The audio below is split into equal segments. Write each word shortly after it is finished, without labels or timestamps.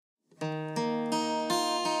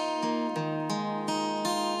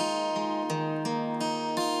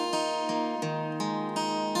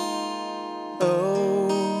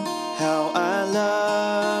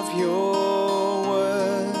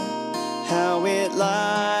how it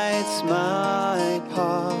lights my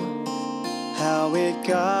path, how it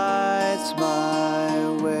guides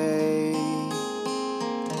my way.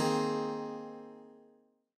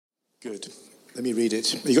 Good. Let me read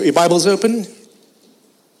it. You got your Bibles open?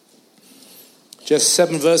 Just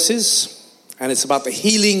 7 verses, and it's about the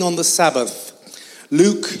healing on the Sabbath.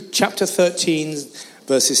 Luke chapter 13,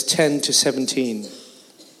 verses 10 to 17.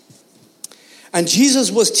 And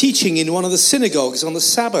Jesus was teaching in one of the synagogues on the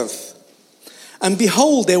Sabbath. And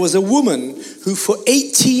behold, there was a woman who for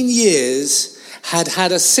 18 years had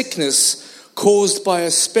had a sickness caused by a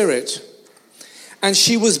spirit. And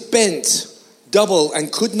she was bent double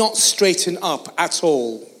and could not straighten up at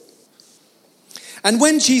all. And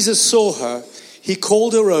when Jesus saw her, he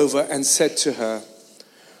called her over and said to her,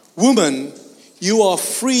 "Woman, you are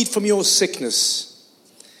freed from your sickness."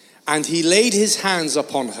 And he laid his hands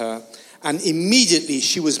upon her, and immediately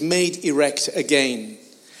she was made erect again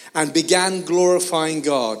and began glorifying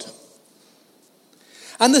God.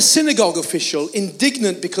 And the synagogue official,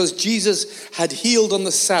 indignant because Jesus had healed on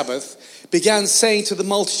the Sabbath, began saying to the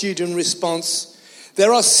multitude in response,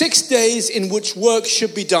 "There are 6 days in which work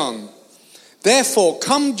should be done. Therefore,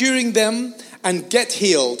 come during them and get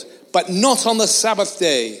healed, but not on the Sabbath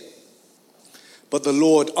day." But the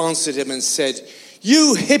Lord answered him and said,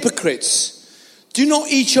 "You hypocrites! Do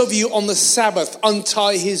not each of you on the Sabbath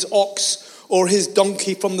untie his ox or his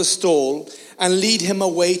donkey from the stall and lead him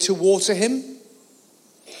away to water him?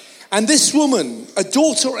 And this woman, a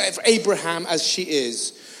daughter of Abraham as she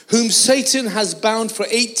is, whom Satan has bound for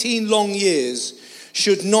 18 long years,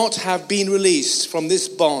 should not have been released from this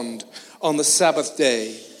bond on the Sabbath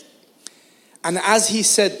day." And as he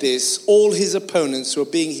said this, all his opponents were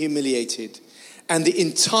being humiliated, and the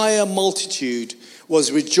entire multitude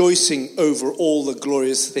was rejoicing over all the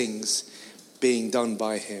glorious things being done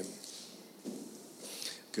by him.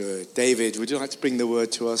 Good. David, would you like to bring the word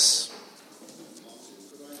to us?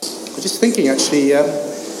 I'm just thinking, actually,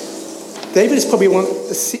 David is probably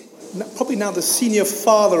probably now the senior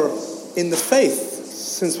father in the faith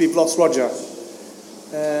since we've lost Roger.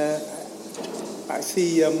 I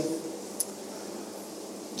see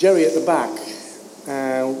Jerry at the back.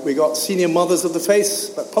 We got senior mothers of the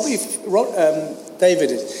faith, but probably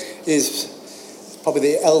David is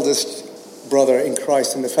probably the eldest brother in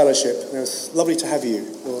Christ in the fellowship. And it's lovely to have you.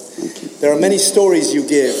 There are many stories you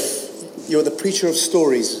give. You're the preacher of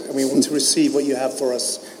stories, and we want to receive what you have for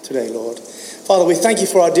us today, Lord. Father, we thank you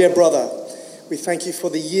for our dear brother. We thank you for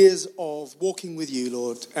the years of walking with you,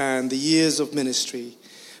 Lord, and the years of ministry.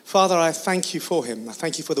 Father, I thank you for him. I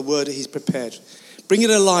thank you for the word that he's prepared. Bring it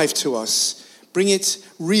alive to us. Bring it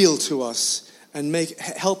real to us, and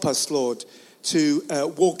help us, Lord, to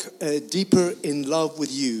walk deeper in love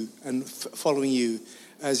with you and following you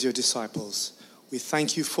as your disciples. We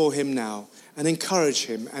thank you for him now, and encourage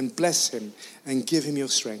him and bless him and give him your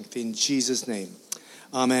strength in Jesus' name.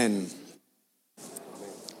 Amen.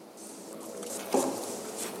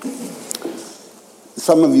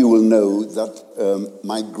 Some of you will know that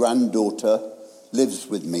my granddaughter lives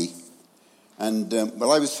with me. And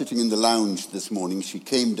while I was sitting in the lounge this morning, she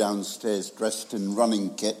came downstairs dressed in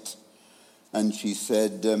running kit. And she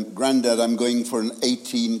said, "Grandad, I'm going for an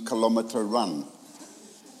 18-kilometer run."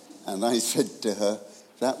 And I said to her,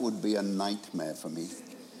 "That would be a nightmare for me."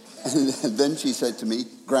 And then she said to me,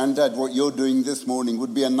 "Grandad, what you're doing this morning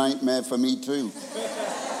would be a nightmare for me too."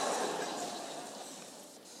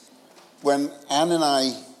 When Anne and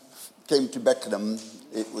I came to Beckenham,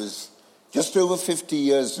 it was just over 50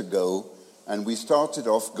 years ago, and we started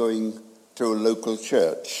off going to a local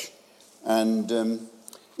church. And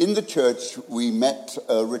in the church, we met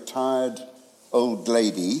a retired old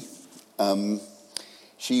lady.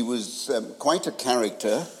 She was quite a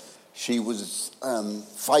character. She was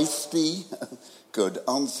feisty, could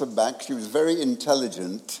answer back. She was very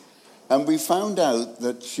intelligent. And we found out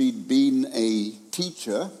that she'd been a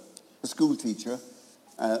teacher, a school teacher.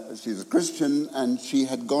 She was a Christian, and she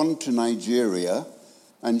had gone to Nigeria,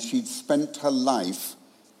 and she'd spent her life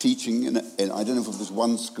teaching in I don't know if it was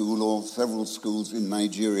one school or several schools in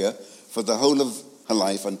Nigeria for the whole of her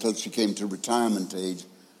life until she came to retirement age,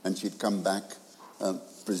 and she'd come back.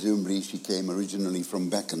 Presumably she came originally from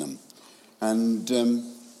Beckenham. And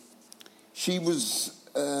she was,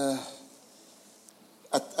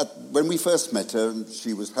 when we first met her,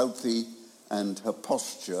 she was healthy and her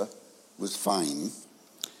posture was fine.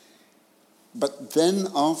 But then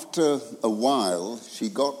after a while, she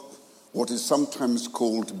got what is sometimes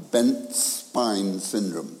called bent spine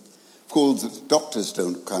syndrome. Doctors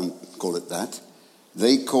don't call it that.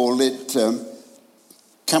 They call it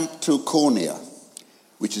camptocornea,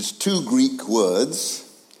 which is two Greek words,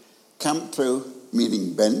 campto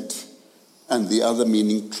meaning bent, and the other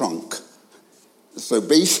meaning trunk. So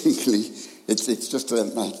basically, it's just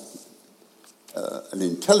an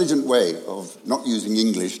intelligent way of not using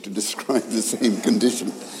English to describe the same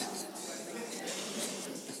condition.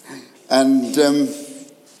 And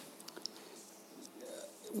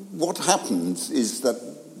what happens is that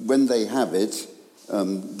when they have it,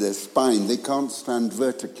 their spine, they can't stand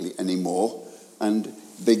vertically anymore, and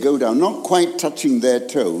they go down, not quite touching their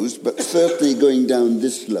toes, but certainly going down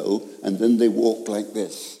this low, and then they walk like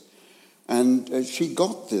this. And she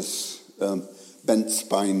got this bent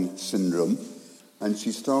spine syndrome, and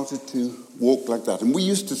she started to walk like that. And we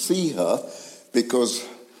used to see her because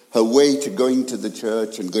her way to going to the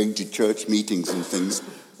church and going to church meetings and things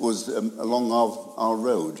was along our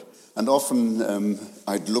road. And often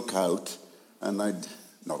I'd look out, and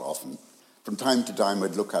not often, from time to time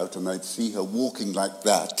I'd look out and I'd see her walking like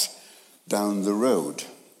that down the road.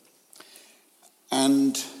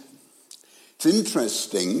 And it's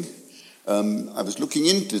interesting, I was looking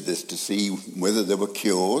into this to see whether there were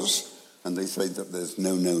cures, and they say that there's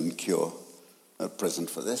no known cure at present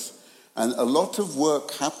for this. And a lot of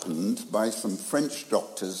work happened by some French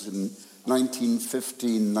doctors in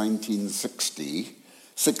 1915,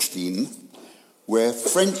 1916, where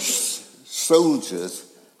French soldiers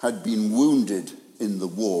had been wounded in the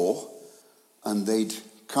war, and they'd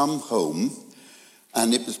come home,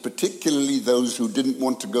 and it was particularly those who didn't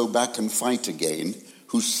want to go back and fight again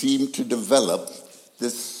who seemed to develop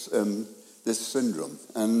this syndrome.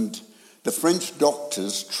 And the French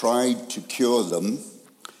doctors tried to cure them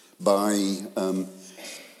by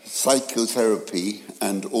psychotherapy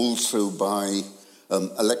and also by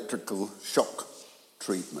electrical shock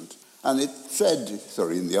treatment. And it said,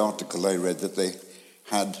 in the article I read, that they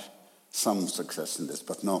had some success in this,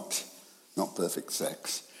 but not perfect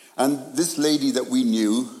sex. And this lady that we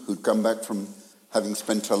knew, who'd come back from having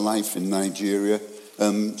spent her life in Nigeria,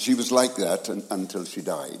 she was like that until she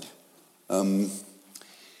died.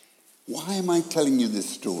 Why am I telling you this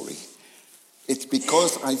story? It's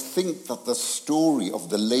because I think that the story of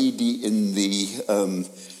the lady in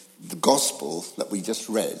the gospel that we just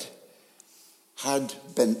read had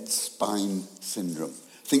bent spine syndrome.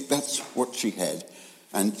 I think that's what she had.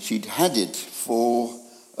 And she'd had it for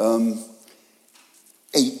 80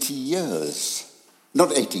 years.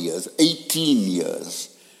 Not 80 years, 18 years.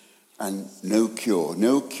 And no cure.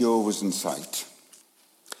 No cure was in sight.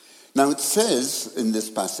 Now it says in this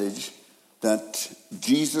passage that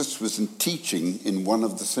Jesus was teaching in one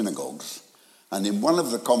of the synagogues. And in one of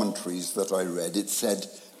the commentaries that I read, it said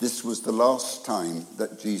this was the last time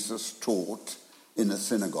that Jesus taught in a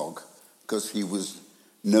synagogue, because he was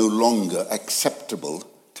no longer acceptable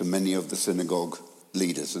to many of the synagogue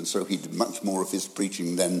leaders. And so he did much more of his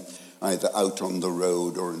preaching then either out on the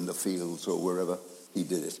road or in the fields or wherever he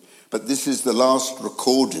did it. But this is the last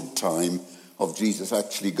recorded time of Jesus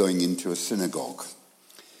actually going into a synagogue.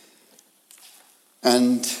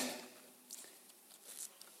 And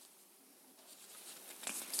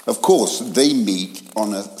of course, they meet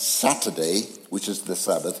on a Saturday, which is the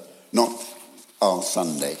Sabbath, not our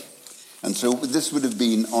Sunday. And so this would have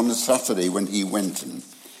been on a Saturday when he went in.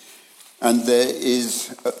 And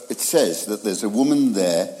it says that there's a woman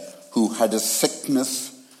there who had a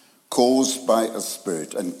sickness caused by a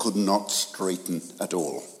spirit and could not straighten at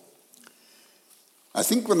all. I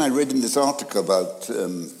think when I read in this article about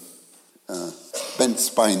bent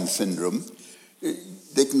spine syndrome,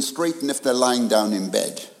 they can straighten if they're lying down in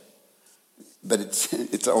bed. But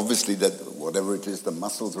it's obviously that whatever it is, the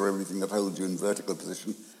muscles or everything that holds you in vertical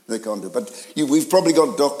position, they can't do. But we've probably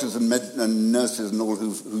got doctors and nurses and all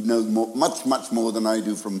who know much more than I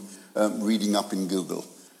do from reading up in Google.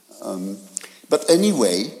 But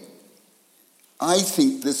anyway, I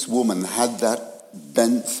think this woman had that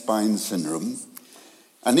bent spine syndrome.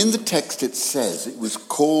 And in the text it says it was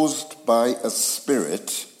caused by a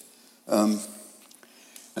spirit.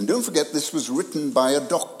 And don't forget, this was written by a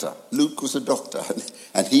doctor. Luke was a doctor,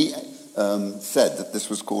 and he said that this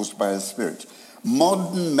was caused by a spirit.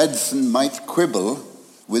 Modern medicine might quibble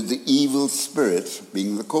with the evil spirit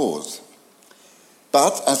being the cause.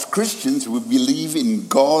 But as Christians, we believe in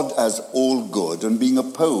God as all good and being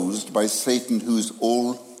opposed by Satan, who is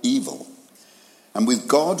all evil. And with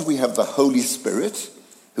God, we have the Holy Spirit,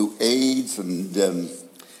 who aids and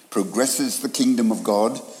progresses the kingdom of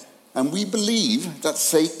God. And we believe that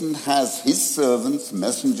Satan has his servants,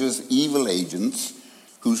 messengers, evil agents,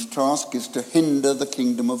 whose task is to hinder the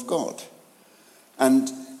kingdom of God. And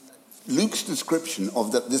Luke's description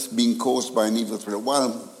of this being caused by an evil spirit,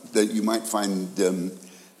 while that you might find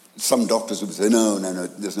some doctors who would say, no,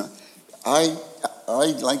 there's not. I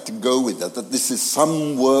like to go with that this is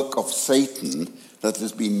some work of Satan that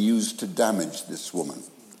has been used to damage this woman.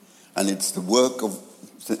 And it's the work of...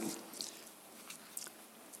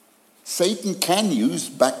 Satan can use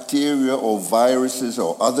bacteria or viruses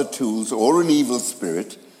or other tools or an evil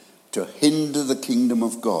spirit to hinder the kingdom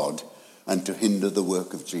of God and to hinder the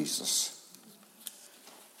work of Jesus.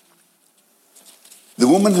 The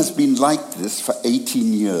woman has been like this for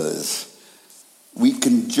 18 years. We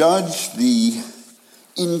can judge the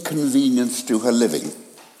inconvenience to her living.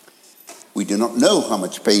 We do not know how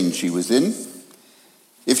much pain she was in.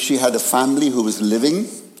 If she had a family who was living,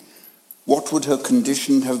 what would her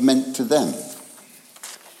condition have meant to them?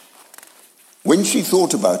 When she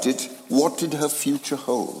thought about it, what did her future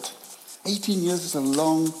hold? 18 years is a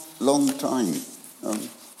long, long time.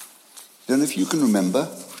 Don't know if you can remember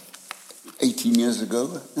 18 years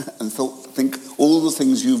ago and think all the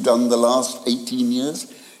things you've done the last 18 years.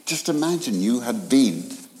 Just imagine you had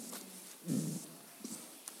been,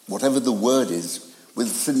 whatever the word is, with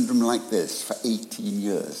a syndrome like this for 18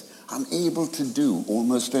 years, unable to do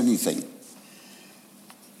almost anything.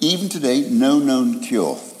 Even today, no known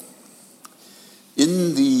cure.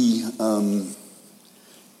 In the, I'm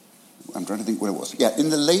trying to think where it was. Yeah, in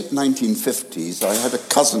the late 1950s, I had a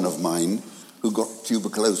cousin of mine who got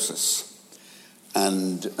tuberculosis.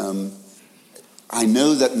 And I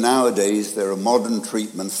know that nowadays there are modern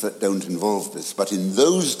treatments that don't involve this. But in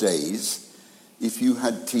those days, if you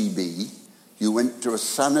had TB, you went to a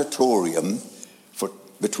sanatorium for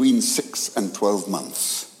between 6 and 12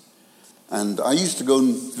 months. And I used to go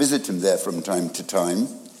and visit him there from time to time.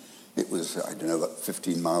 It was, I don't know, about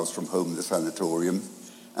 15 miles from home, the sanatorium.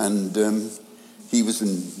 And he was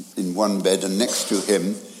in one bed, and next to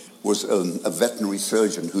him was a veterinary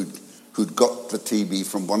surgeon who'd got the TB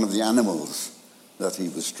from one of the animals that he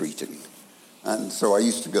was treating. And so I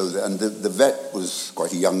used to go there, and the vet was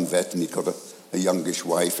quite a young vet, and he'd got a youngish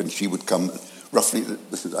wife, and she would come roughly,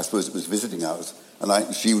 I suppose it was visiting hours,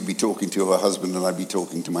 and she would be talking to her husband, and I'd be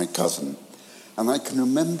talking to my cousin. And I can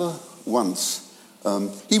remember once,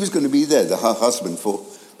 he was going to be there, her husband, for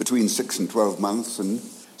between 6 and 12 months, and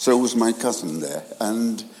so was my cousin there.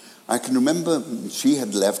 And I can remember she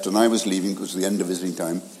had left, and I was leaving because it was the end of visiting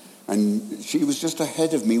time, and she was just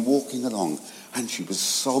ahead of me walking along, and she was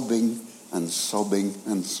sobbing and sobbing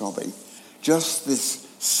and sobbing. Just this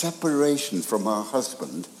separation from her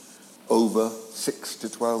husband over 6 to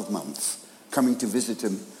 12 months, coming to visit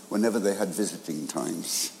him whenever they had visiting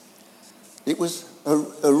times. It was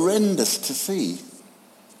horrendous to see.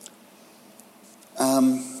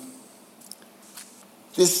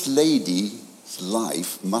 This lady's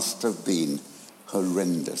life must have been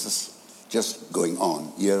horrendous, just going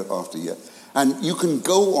on year after year. And you can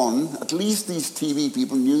go on, at least these TV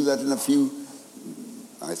people knew that in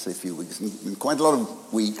I say a few weeks, in quite a lot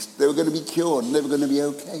of weeks, they were going to be cured and they were going to be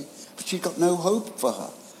okay. But she got no hope for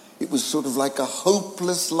her. It was sort of like a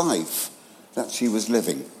hopeless life that she was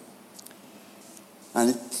living.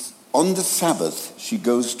 And on the Sabbath, she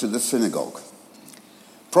goes to the synagogue.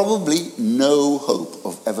 Probably no hope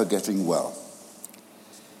of ever getting well.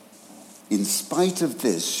 In spite of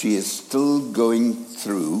this, she is still going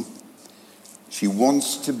through. She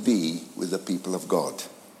wants to be with the people of God.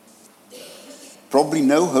 Probably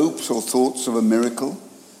no hopes or thoughts of a miracle,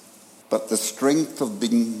 but the strength of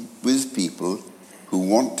being with people who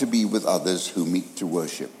want to be with others who meet to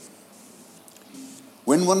worship.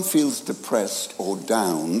 When one feels depressed or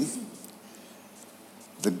down,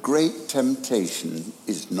 the great temptation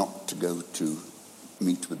is not to go to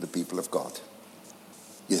meet with the people of God.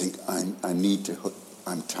 You think,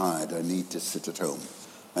 I'm tired, I need to sit at home,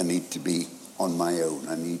 I need to be on my own,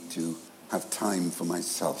 I need to have time for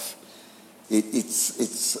myself.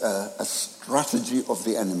 It's a strategy of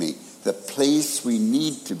the enemy. The place we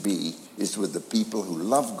need to be is with the people who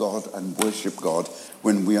love God and worship God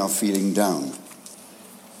when we are feeling down.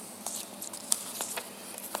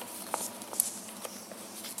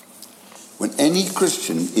 When any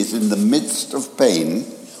Christian is in the midst of pain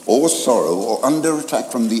or sorrow or under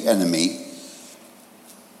attack from the enemy,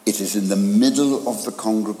 it is in the middle of the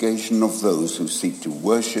congregation of those who seek to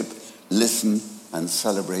worship, listen, and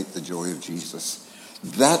celebrate the joy of Jesus.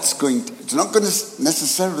 It's not going to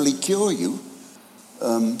necessarily cure you.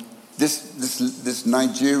 This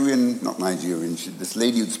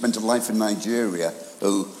lady who'd spent her life in Nigeria,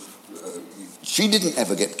 she didn't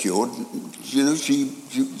ever get cured. You know, she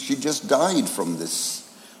just died from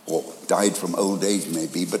this, or died from old age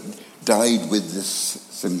maybe, but died with this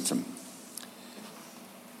symptom.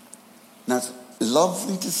 Now, it's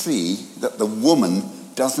lovely to see that the woman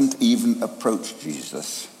doesn't even approach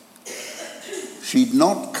Jesus. She'd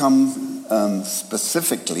not come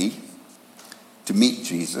specifically to meet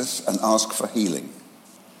Jesus and ask for healing.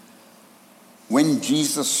 When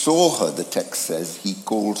Jesus saw her, the text says, he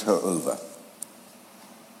called her over.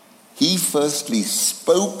 He firstly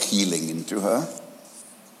spoke healing into her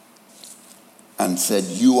and said,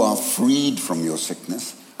 "You are freed from your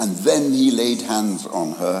sickness." And then he laid hands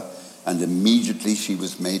on her, and immediately she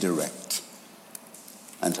was made erect.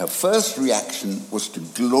 And her first reaction was to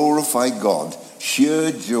glorify God.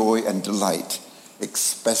 Sheer joy and delight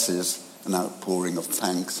expresses an outpouring of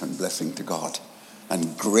thanks and blessing to God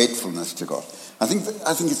and gratefulness to God. I think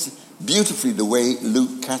it's beautifully the way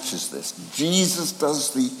Luke catches this. Jesus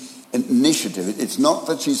does the initiative. It's not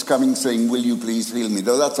that she's coming saying, "Will you please heal me?"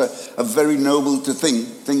 Though that's a very noble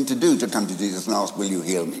thing to do, to come to Jesus and ask, "Will you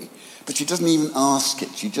heal me?" But she doesn't even ask it.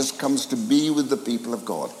 She just comes to be with the people of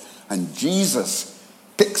God. And Jesus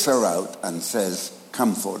picks her out and says,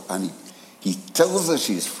 "Come forward." And he tells her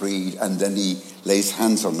she's freed, and then he lays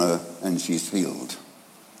hands on her and she's healed.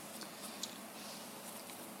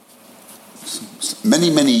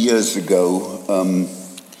 Many years ago,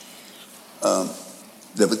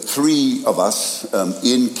 there were three of us,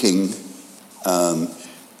 Ian King,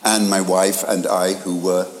 and my wife and I, who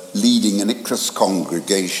were leading an ICRIS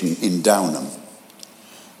congregation in Downham.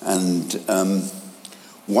 And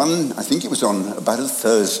I think it was on about a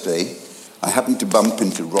Thursday, I happened to bump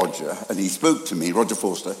into Roger, and he spoke to me, Roger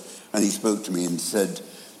Forster, and he spoke to me and said,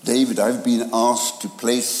 "David, I've been asked to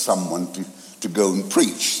place someone to go and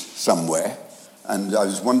preach somewhere, and I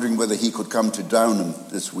was wondering whether he could come to Downham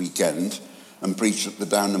this weekend and preach at the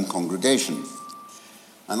Downham congregation."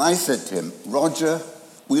 And I said to him, "Roger,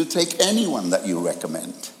 we'll take anyone that you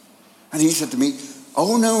recommend." And he said to me,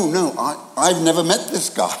 "Oh, no, I've never met this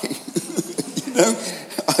guy."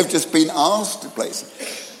 I've just been asked to place.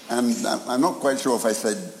 And I'm not quite sure if I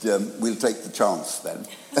said, "We'll take the chance then."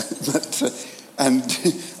 And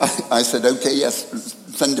I said, "Okay, yes,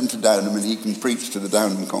 send him to Downham and he can preach to the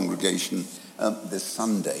Downham congregation this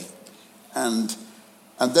Sunday." And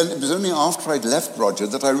then it was only after I'd left Roger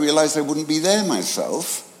that I realized I wouldn't be there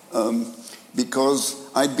myself, because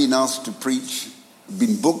I'd been asked to preach,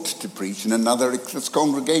 been booked to preach in another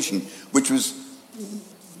congregation, which was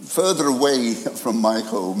further away from my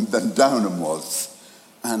home than Downham was.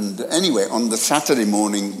 And anyway, on the Sunday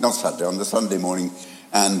morning,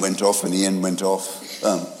 Anne went off and Ian went off,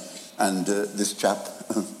 and this chap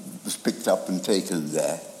was picked up and taken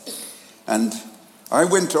there. And I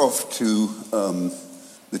went off to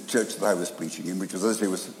the church that I was preaching in, which, as I say,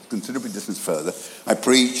 was considerably distance further. I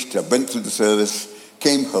preached, I went through the service,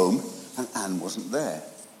 came home, and Anne wasn't there.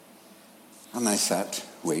 And I sat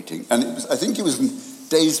waiting. And I think it was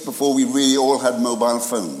days before we really all had mobile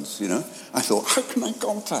phones, I thought, how can I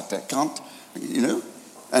contact her? I can't,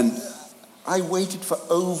 And I waited for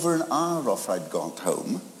over an hour after I'd got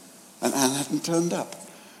home, and Anne hadn't turned up.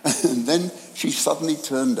 And then she suddenly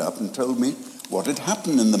turned up and told me what had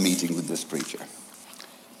happened in the meeting with this preacher.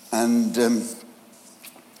 And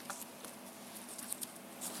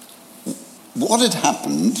what had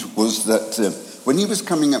happened was that when he was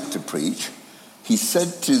coming up to preach, he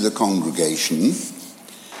said to the congregation,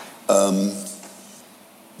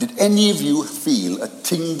 "Did any of you feel a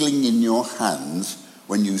tingling in your hands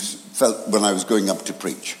when I was going up to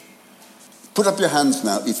preach? Put up your hands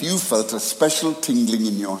now if you felt a special tingling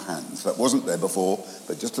in your hands." That wasn't there before,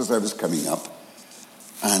 but just as I was coming up.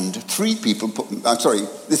 And three people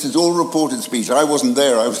this is all reported speech. I wasn't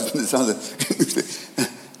there, I was in this other.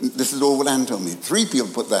 This is all what Anne told me. Three people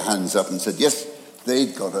put their hands up and said, yes,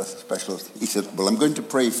 they'd got a special. He said, "Well, I'm going to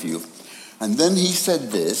pray for you." And then he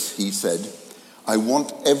said this, he said, "I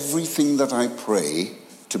want everything that I pray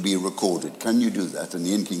to be recorded. Can you do that?" And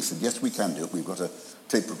Ian King said, "Yes, we can do it. We've got a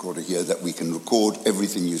tape recorder here that we can record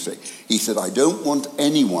everything you say." He said, "I don't want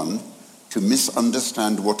anyone to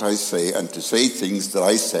misunderstand what I say and to say things that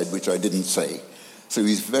I said which I didn't say." So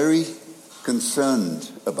he's very concerned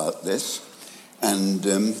about this.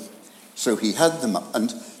 And so he had them up.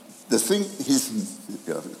 And the thing,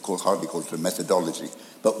 hardly called it a methodology,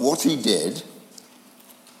 but what he did,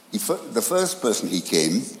 the first person he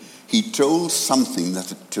came, he told something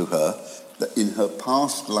to her that in her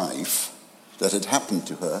past life that had happened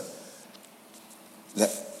to her,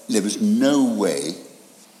 that there was no way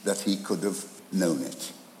that he could have known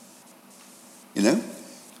it.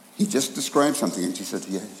 He just described something, and she said,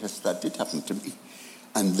 "Yes, that did happen to me."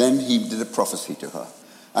 And then he did a prophecy to her.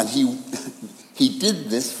 And he did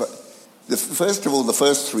this for, first of all, the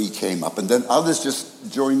first three came up, and then others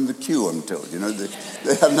just joined the queue until,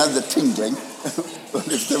 they hadn't had the tingling. But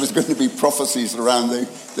if there was going to be prophecies around,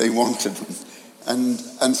 they wanted them.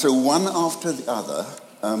 And so one after the other,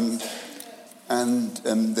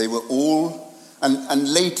 and they were all,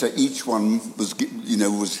 and later each one was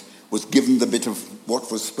given the bit of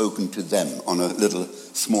what was spoken to them on a little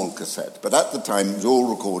small cassette. But at the time, it was all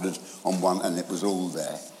recorded on one, and it was all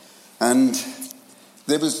there. And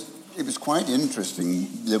it was quite interesting.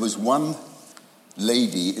 There was one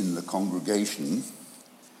lady in the congregation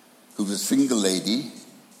who was a single lady,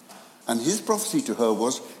 and his prophecy to her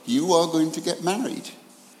was, "You are going to get married."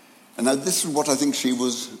 And now this is what I think she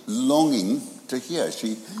was longing to hear.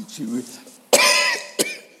 She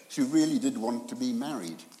really did want to be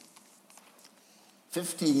married.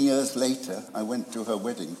 15 years later, I went to her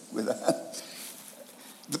wedding with her.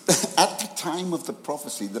 At the time of the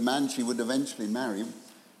prophecy, the man she would eventually marry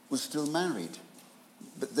was still married.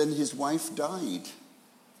 But then his wife died.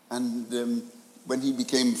 And when he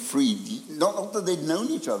became free, not that they'd known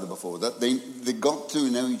each other before, that they got to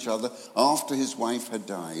know each other after his wife had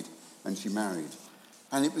died and she married.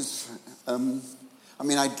 And it was,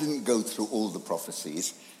 I didn't go through all the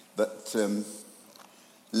prophecies, but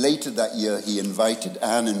later that year he invited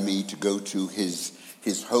Anne and me to go to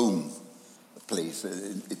his home place.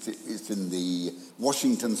 It's in the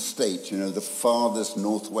Washington state, the farthest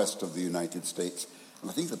northwest of the United States. And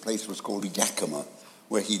I think the place was called Yakima,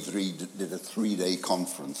 where he did a 3-day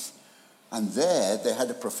conference. And there they had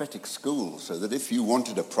a prophetic school, so that if you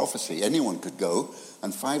wanted a prophecy, anyone could go,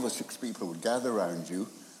 and 5 or 6 people would gather around you,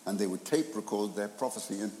 and they would tape record their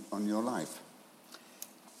prophecy on your life.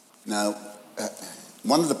 Now,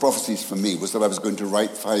 one of the prophecies for me was that I was going to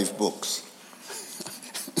write 5 books.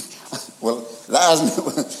 Well, that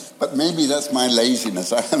hasn't, but maybe that's my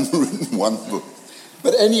laziness. I haven't written 1 book.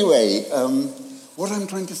 But anyway, what I'm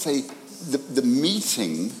trying to say, the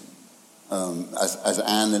meeting, as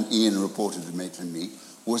Anne and Ian reported to Mate and me,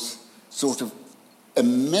 was sort of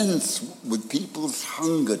immense with people's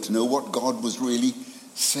hunger to know what God was really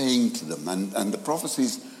saying to them. And the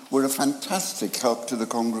prophecies were a fantastic help to the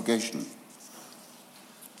congregation.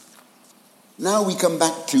 Now we come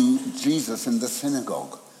back to Jesus in the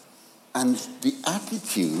synagogue and the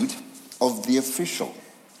attitude of the official.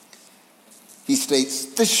 He states,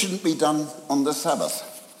 this shouldn't be done on the Sabbath.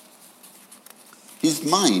 His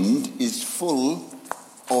mind is full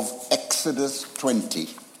of Exodus 20,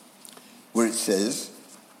 where it says,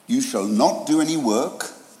 you shall not do any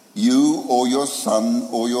work, you or your son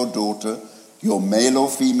or your daughter, your male or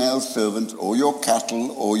female servant, or your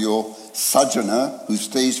cattle, or your sojourner who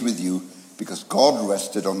stays with you, because God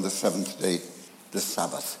rested on the 7th day, the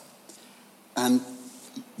Sabbath. And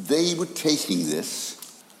they were taking this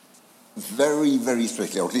very, very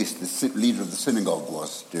strictly, or at least the leader of the synagogue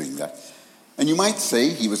was doing that. And you might say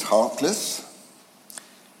he was heartless.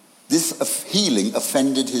 This healing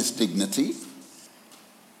offended his dignity,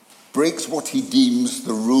 breaks what he deems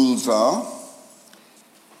the rules are,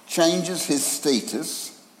 changes his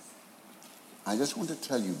status. I just want to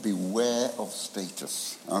tell you, beware of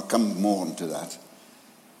status. I'll come more onto that.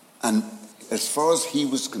 And as far as he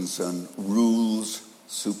was concerned, rules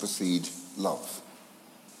supersede love.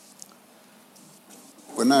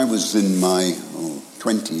 When I was in my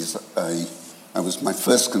 20s, I was my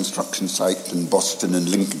first construction site in Boston and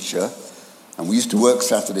Lincolnshire, and we used to work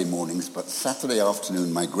Saturday mornings, but Saturday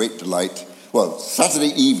afternoon, my great delight,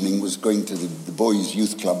 Saturday evening was going to the boys'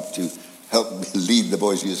 youth club to help lead the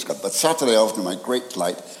boys' youth club, but Saturday afternoon, my great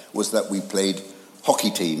delight was that we played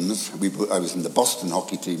hockey teams. I was in the Boston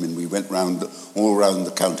hockey team, and we went all around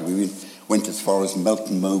the county. We went as far as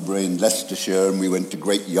Melton Mowbray and Leicestershire, and we went to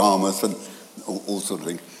Great Yarmouth and all sorts of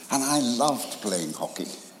things. And I loved playing hockey.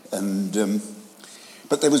 And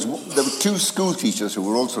but there were 2 school teachers who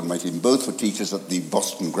were also on my team. Both were teachers at the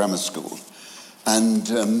Boston Grammar School. And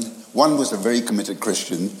one was a very committed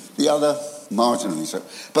Christian, the other marginally so.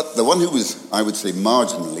 But the one who was, I would say,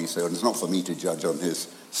 marginally so, and it's not for me to judge on his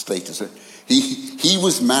status, he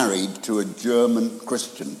was married to a German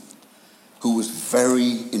Christian who was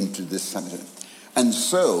very into this subject. And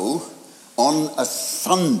so, on a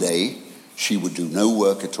Sunday, she would do no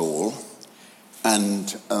work at all,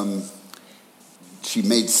 and she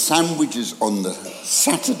made sandwiches on the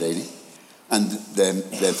Saturday, and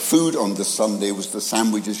their food on the Sunday was the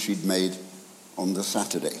sandwiches she'd made on the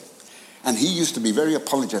Saturday. And he used to be very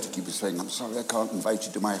apologetic. He was saying, I'm sorry, I can't invite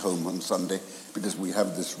you to my home on Sunday because we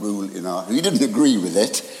have this rule in our... He didn't agree with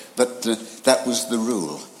it, but that was the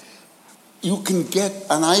rule. You can get...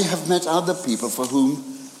 And I have met other people for whom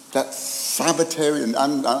that Sabbatarian...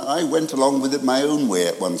 And I went along with it my own way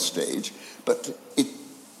at one stage, but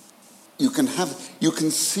you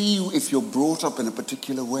can see if you're brought up in a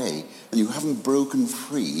particular way and you haven't broken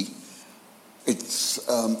free, it's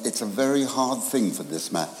a very hard thing for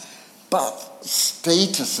this man. But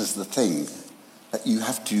status is the thing. you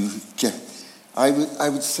have to, I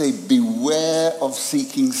would say, beware of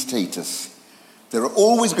seeking status. There are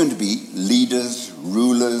always going to be leaders,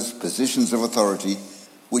 rulers, positions of authority,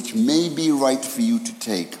 which may be right for you to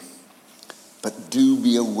take. But do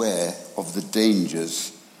be aware of the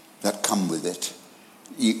dangers that come with it.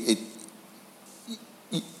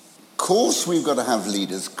 Of course we've got to have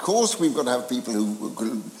leaders. Of course we've got to have people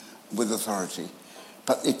with authority.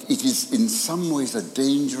 But it is in some ways a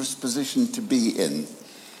dangerous position to be in.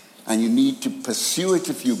 And you need to pursue it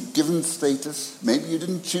if you've given status. Maybe you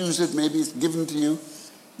didn't choose it. Maybe it's given to you.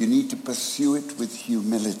 You need to pursue it with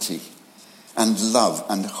humility and love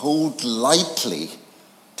and hold lightly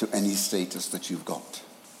to any status that you've got.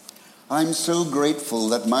 I'm so grateful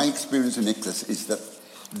that my experience in Nicholas is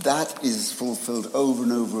that is fulfilled over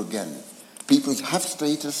and over again. People have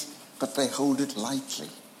status, but they hold it lightly.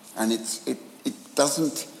 And it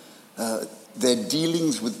doesn't... their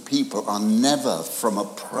dealings with people are never from a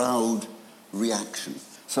proud reaction.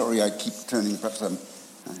 Sorry, I keep turning. Perhaps I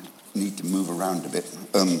need to move around a bit.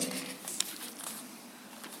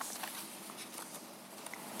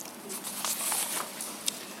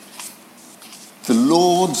 The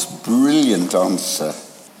Lord's brilliant answer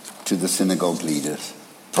to the synagogue leaders'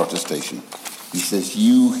 protestation. He says,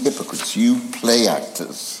 "You hypocrites, you play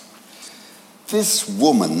actors. This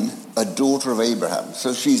woman, a daughter of Abraham,"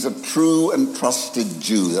 so she's a true and trusted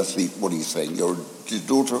Jew. That's what he's saying. You're a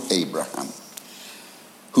daughter of Abraham,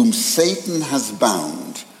 whom Satan has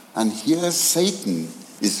bound. And here Satan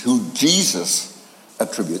is who Jesus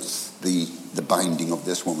attributes the binding of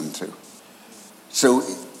this woman to. So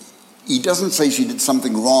he doesn't say she did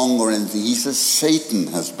something wrong or anything. He says Satan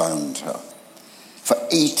has bound her for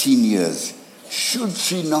 18 years. Should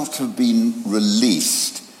she not have been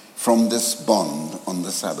released from this bond on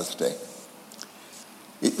the Sabbath day?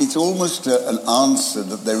 It's almost an answer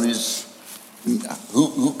that there is,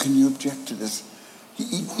 who can you object to this?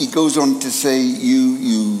 He goes on to say,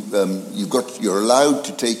 you're allowed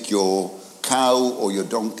to take your cow or your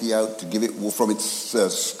donkey out to give it from its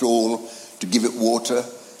stall to give it water.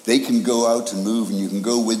 They can go out and move, and you can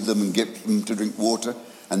go with them and get them to drink water,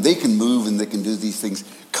 and they can move and they can do these things.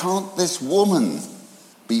 Can't this woman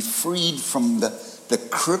be freed from the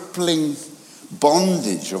crippling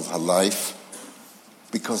bondage of her life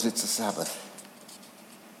because it's a Sabbath?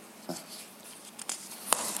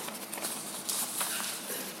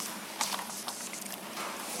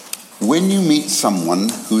 When you meet someone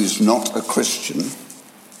who is not a Christian,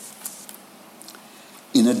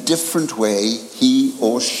 in a different way, he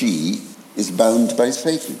or she is bound by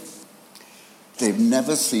Satan. They've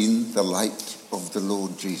never seen the light of the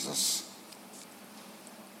Lord Jesus.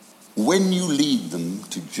 When you lead them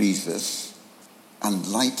to Jesus and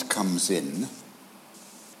light comes in,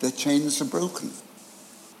 their chains are broken.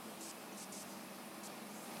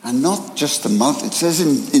 And not just the multitude. It says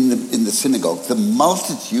in the synagogue, the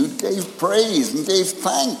multitude gave praise and gave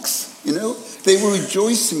thanks. You know, they were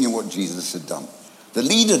rejoicing in what Jesus had done. The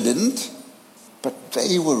leader didn't, but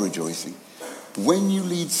they were rejoicing. When you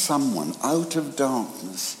lead someone out of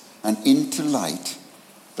darkness and into light,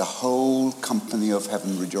 the whole company of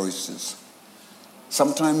heaven rejoices.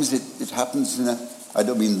 Sometimes it happens I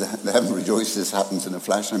don't mean the heaven rejoices happens in a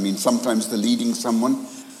flash. I mean sometimes the leading someone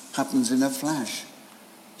happens in a flash.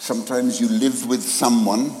 Sometimes you live with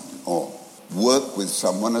someone or work with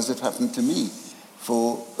someone, as it happened to me,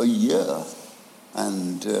 for a year.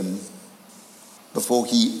 And before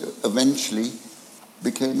he eventually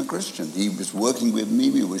became a Christian. He was working with me.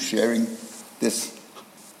 We were sharing this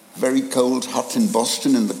very cold hut in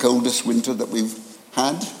Boston in the coldest winter that we've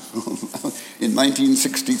had in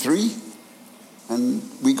 1963. And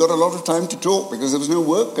we got a lot of time to talk because there was no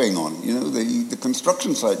work going on. You know, the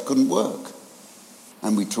construction site couldn't work.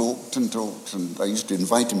 And we talked and talked, and I used to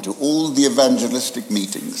invite him to all the evangelistic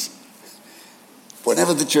meetings.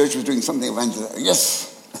 Whenever the church was doing something evangelistic, yes,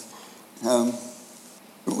 it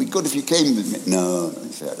would be good if you came with me. No,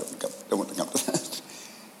 he said, I don't want to come to that.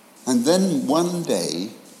 And then one day,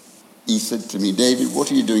 he said to me, David,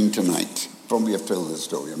 what are you doing tonight? Probably I've told this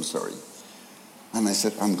story, I'm sorry. And I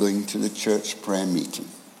said, I'm going to the church prayer meeting.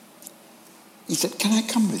 He said, can I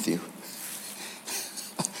come with you?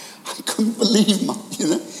 I couldn't believe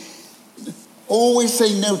always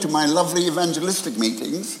saying no to my lovely evangelistic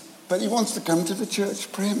meetings, but he wants to come to the church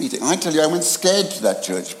prayer meeting. I tell you, I went scared to that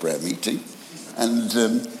church prayer meeting, and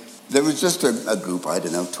there was just a group, I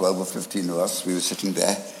don't know, 12 or 15 of us. We were sitting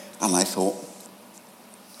there, and I thought,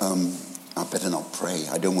 I better not pray.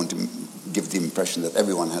 I don't want to give the impression that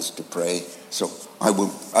everyone has to pray. So I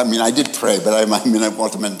won't. I mean, I did pray, but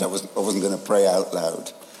what I meant, I wasn't going to pray out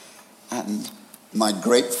loud. And My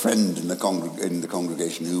great friend in the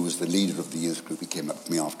congregation, who was the leader of the youth group, he came up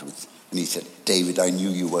to me afterwards and he said, "David, I knew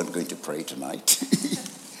you weren't going to pray tonight."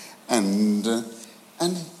 and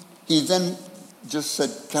he then just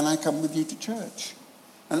said, "Can I come with you to church?"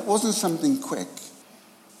 And it wasn't something quick.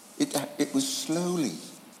 It was slowly.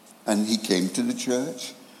 And he came to the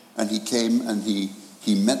church, and he came and he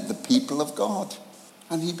met the people of God,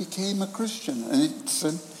 and he became a Christian. And it's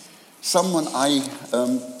someone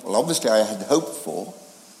obviously I had hoped for,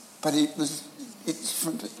 but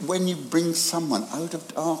when you bring someone out of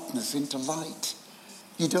darkness into light,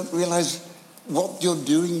 you don't realize what you're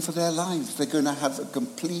doing for their lives. They're going to have a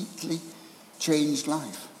completely changed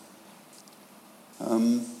life.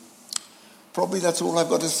 Probably that's all I've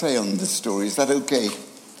got to say on this story. Is that okay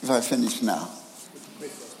if I finish now?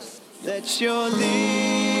 Let your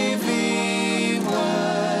living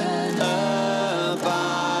word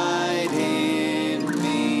abide in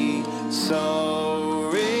me so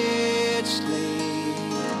richly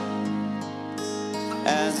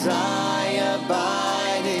as I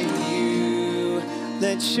abide in you.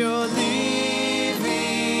 Let your living